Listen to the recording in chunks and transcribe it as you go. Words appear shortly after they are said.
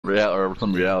or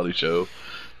some reality show.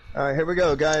 All right, here we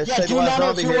go, guys. Yeah, Save the last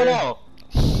zombie here. 210.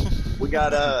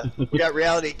 We got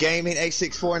reality gaming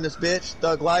 864 in this bitch.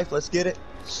 Thug life. Let's get it.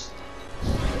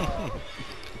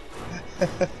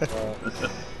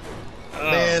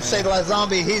 Man, Save the Last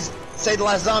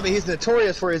Zombie. He's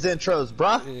notorious for his intros,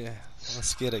 bruh. Yeah,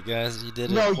 let's get it, guys. You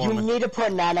did it. No, you need to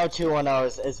put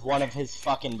 90210 as one of his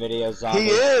fucking videos. Zombie. He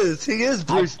is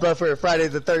Bruce Buffer. Friday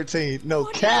the 13th. No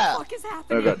cap. What the fuck is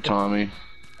happening? I got Tommy.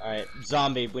 Alright,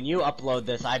 Zombie, when you upload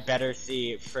this, I better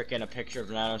see frickin' a picture of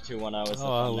 90210 as the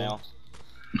thumbnail.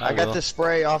 I got the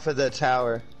spray off of the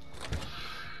tower.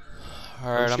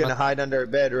 Alright, I'm just gonna hide under a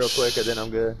bed real quick, and then I'm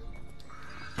good.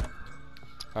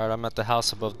 Alright, I'm at the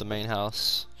house above the main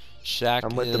house. Shack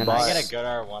I'm with is... the Can I boss. get a good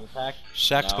R1 pack?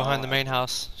 Shack's No. behind the main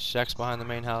house. Shack's behind the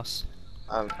main house.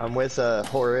 I'm with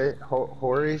Horace.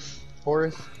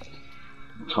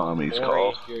 Tommy's Hori,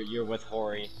 call. you're with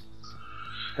Hori.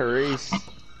 Horace.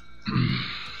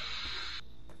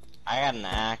 I got an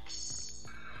axe.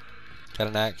 Got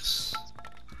an axe.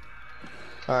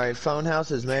 Alright, phone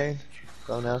house is main.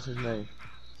 Phone house is main.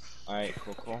 Alright,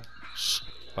 cool. Shh.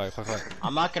 Quiet.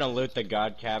 I'm not gonna loot the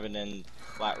god cabin in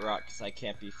Flat Rock because I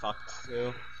can't be fucked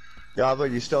too. Gobbler,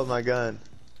 you stole my gun.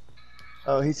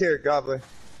 Oh, he's here, Gobbler.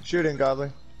 Shoot him,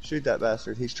 Gobbler. Shoot that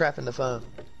bastard. He's trapping the phone.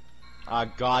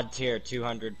 God tier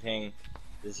 200 ping.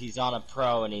 Cause he's on a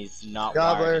pro and he's not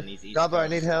Gobbler, wired in these East Gobbler, I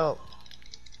Coast. need help.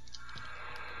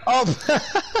 Oh!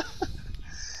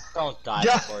 Don't die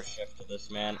Yeah. before shift to this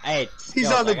man. Hey, He's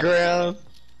skills, on the I gotta ground. see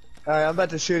Alright, I'm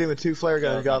about to shoot him with 2 flare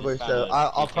guns, Skills, I Gobbler, just so found a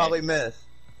I'll PK. probably miss.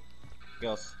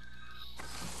 Skills.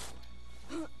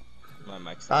 My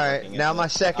mic's not Alright, working, now is my it?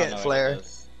 second Oh, no, it flare.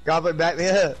 is. Gobbler, back me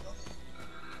up.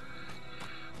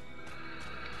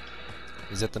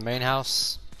 He's at the main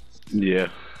house. Yeah.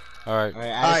 Alright.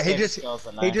 Alright, he just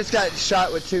got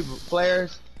shot with 2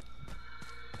 flares.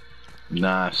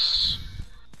 Nice.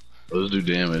 Those do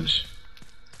damage.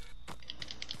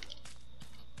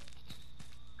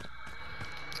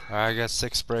 Alright, I got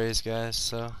 6 sprays, guys,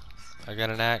 so I got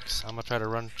an axe. I'm gonna try to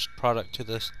run product to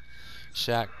this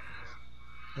shack.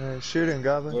 Alright, shoot him,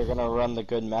 Gobbler. You're gonna run the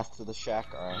good meth to the shack,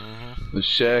 alright. The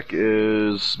shack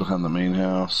is behind the main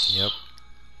house. Yep.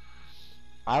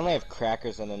 I only have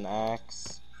crackers and an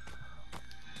axe.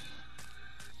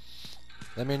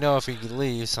 Let me know if he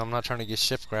leaves, so I'm not trying to get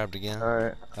shift grabbed again.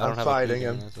 Alright, I don't I'm have fighting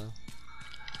a him. so.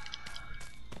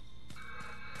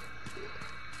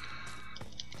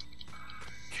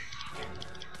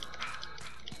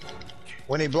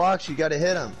 When he blocks, you gotta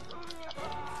hit him.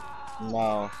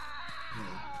 No.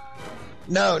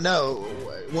 No.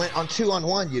 When on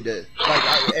 2-on-1, you do.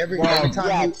 Like every time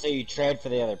yeah, you. so you trade for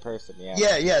the other person,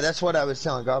 yeah. Yeah, that's what I was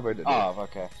telling Gobbler to do. Oh,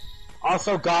 okay.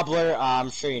 Also, Gobbler, I'm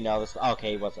sure you know this.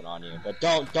 Okay, he wasn't on you, but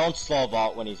don't slow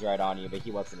vault when he's right on you. But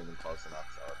he wasn't even close enough,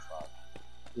 so it's fine.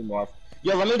 Do more.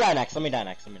 Yo, let me die next.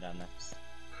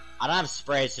 I don't have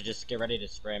sprays, so just get ready to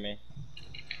spray me.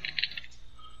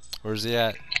 Where's he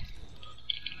at?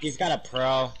 He's got a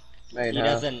pro. Mate, He huh?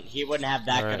 doesn't. He wouldn't have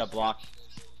that Alright. good a block.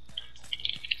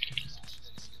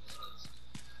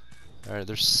 Alright,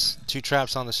 there's 2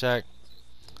 traps on the shack.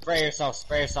 Spray yourself,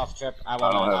 Trip. I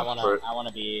don't have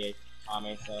wanna be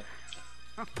Tommy. So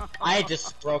I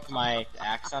just broke my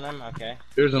axe on him. Okay.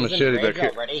 Here's a He's machete enraged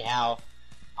back here. already. How?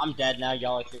 I'm dead now.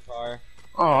 Y'all are too far.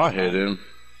 Oh, I hit him.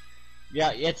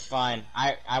 Yeah, it's fine.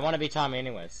 I want to be Tommy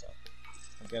anyways, so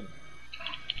I'm good.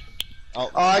 Oh,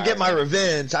 I get my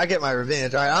revenge. Alright,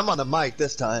 I'm on the mic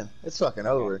this time. It's fucking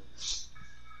over.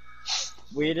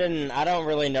 I don't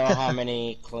really know how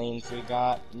many cleans we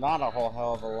got. Not a whole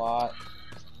hell of a lot.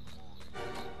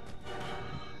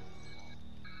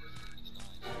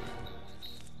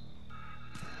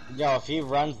 Yo, if he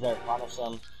runs there, punish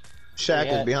him. Shaq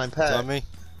Yeah. is behind Is that Pat. me?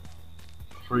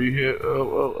 Free hit.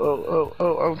 Oh,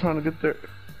 I'm trying to get there.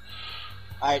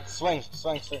 Alright, swing.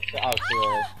 Oh, too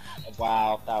early.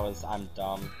 Wow, I'm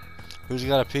dumb. Who's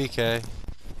got a PK?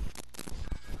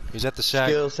 He's at the shack.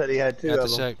 Skill said he had 2 At the of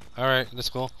them. shack. Alright, that's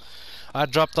cool. I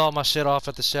dropped all my shit off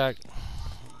at the shack.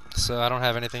 So I don't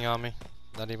have anything on me.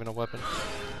 Not even a weapon.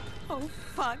 Oh,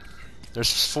 fuck.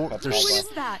 There's What is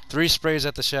that? 3 sprays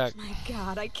at the shack. My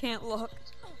god, I can't look.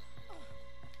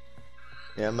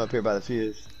 Yeah, I'm up here by the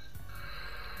fuse.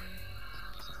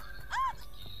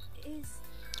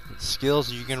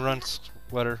 Skills, you can run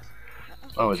sweater.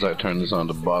 I always like to turn this on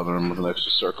to bother him with an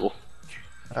extra circle.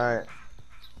 Alright.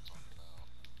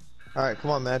 Alright,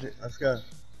 come on, Magic. Let's go.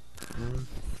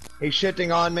 He's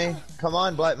shitting on me. Come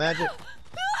on, Black Magic.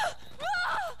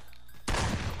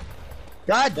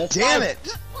 God This damn guy-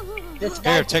 it! This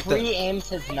guy Here, take that. pre-aims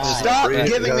his knife. Stop Yeah,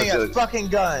 giving me that's a good. fucking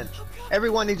gun.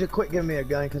 Everyone needs to quit giving me a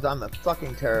gun because I'm a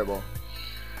fucking terrible.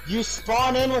 You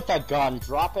spawn in with a gun,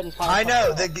 drop it and I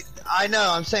know. I know.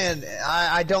 I'm saying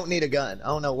I don't need a gun. I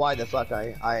don't know why the fuck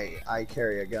I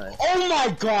carry a gun. Oh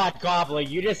my god, Gobbler,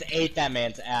 you just ate that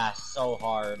man's ass so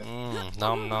hard.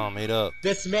 Nom nom, eat up.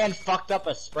 This man fucked up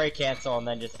a spray cancel and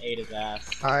then just ate his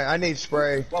ass. Alright, I need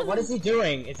spray. What is he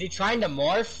doing? Is he trying to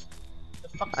morph?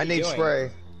 What the fuck is I he need doing?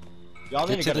 spray. Y'all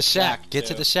need Get to to go the shack. Get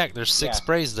too. to the shack. There's 6 Yeah.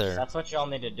 sprays there. That's what y'all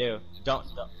need to do. Don't.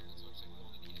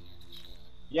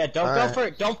 Yeah, don't Alright. go for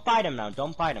it. Don't fight him now.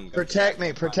 Don't fight him. Go Protect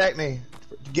me. Protect me.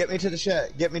 Get me to the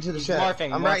shack. Get me to the He's shack.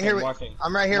 morphing, I'm right here. morphing.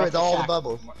 I'm right here Morph with the all the shack.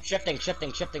 bubbles. Shifting.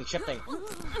 Shitting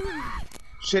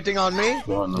on me?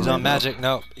 He's on magic.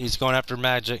 No, he's going after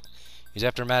magic. He's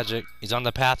after magic. He's on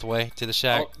the pathway to the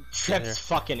shack. Oh, Trip's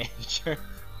fucking injured.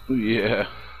 Yeah.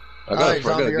 I got Alright, a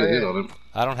zombie, good right hit here. on him.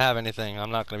 I don't have anything.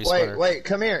 I'm not gonna be Wait, smart. wait.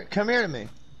 Come here. Come here to me.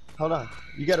 Hold on.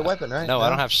 You got a weapon, right? No, I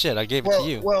don't have shit. I gave it Well, to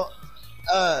you. well,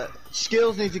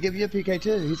 Skills needs to give you a PK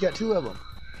too. He's got 2 of them.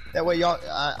 That way, y'all.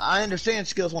 I understand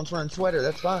Skills wants to run sweater.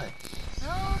 That's fine.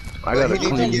 I got a he needs to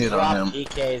clean get hit on Drop him.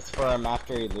 PKs for him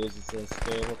after he loses his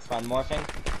speed. That's fine. Morphing.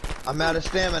 I'm out of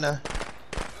stamina.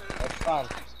 That's fine.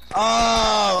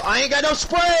 Oh, I ain't got no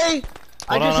spray. I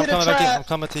Hold on, just I'm hit a coming back in. I'm trap.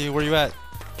 coming to you. Where you at?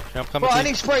 Here, I'm coming Bro, to I you.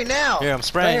 need spray now. Here, I'm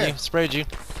spraying Right you. here. Sprayed you.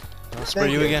 I'll spray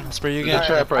Thank you you. again. I'll spray you There's a again.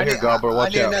 trap right I here, need- Gobbler. I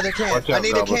Watch need out. another can. Watch out, I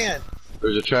need Gobbler. a can.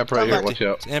 There's a trap right Come here. back. Watch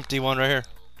out. It's an empty one right here.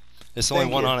 It's the only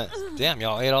Thank one you. on it. Damn,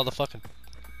 y'all ate all the fucking.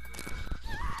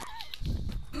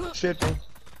 Shifting.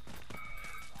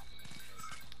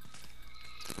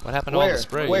 What happened to all the Where?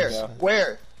 sprays?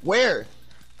 Where?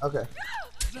 Okay.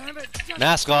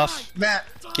 Mask off. Matt.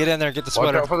 Get in there. Get the Watch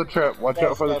sweater. out for the trap. Watch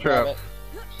Let's out for the go grab trap. it.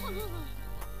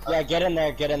 Yeah, get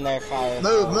in there, fire.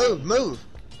 Move.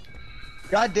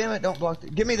 God damn it! Don't block.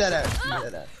 Give me that ass. Give me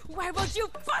that ass. Why won't you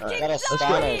fucking Is that a stop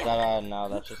spawn or me? is that no,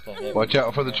 that's just a hit. Watch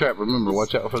out for the trap. Remember,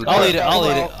 watch out for the I'll trap. eat it. I'll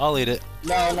eat it. I'll eat it.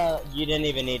 No, you didn't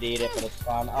even need to eat it, but it's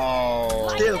fine. Oh.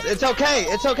 Skills. It's okay.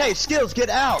 It's okay. Skills, get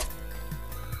out.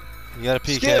 You got a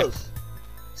PK.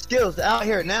 Skills, out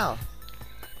here now.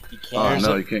 You Oh can't.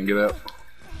 no, you can't get out.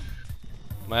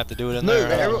 Might have to do it in Move.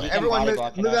 there. You Everyone, can everyone body move,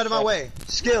 block it move out of my out, way.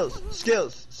 Skills.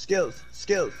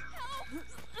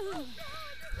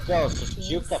 Yo, just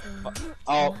juke the fuck.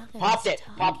 Oh, popped it.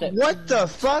 What the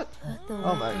fuck?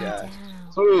 Oh my god.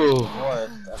 Ooh.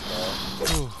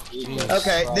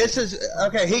 Okay, this is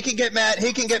okay. He can get mad.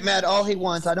 He can get mad all he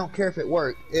wants. I don't care if it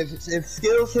worked. If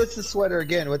Skills hits the sweater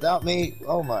again without me,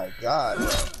 oh my god.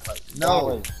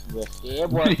 No. It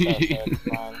worked. It's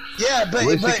fine. Yeah, At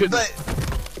least he couldn't- but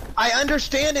I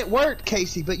understand it worked,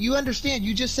 Casey. But you understand.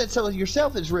 You just said so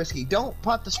yourself. It's risky. Don't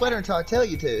pop the sweater until I tell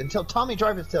you to. Until Tommy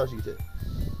Drivers tells you to.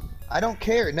 I don't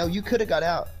care. No, you could have got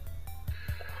out.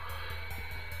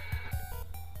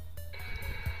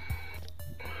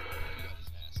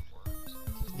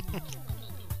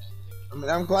 I mean,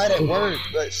 I'm glad it worked,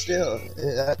 but still,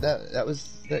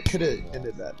 that could have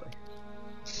ended badly.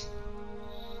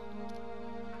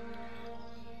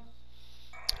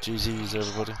 GG's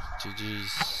everybody.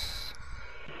 GG's.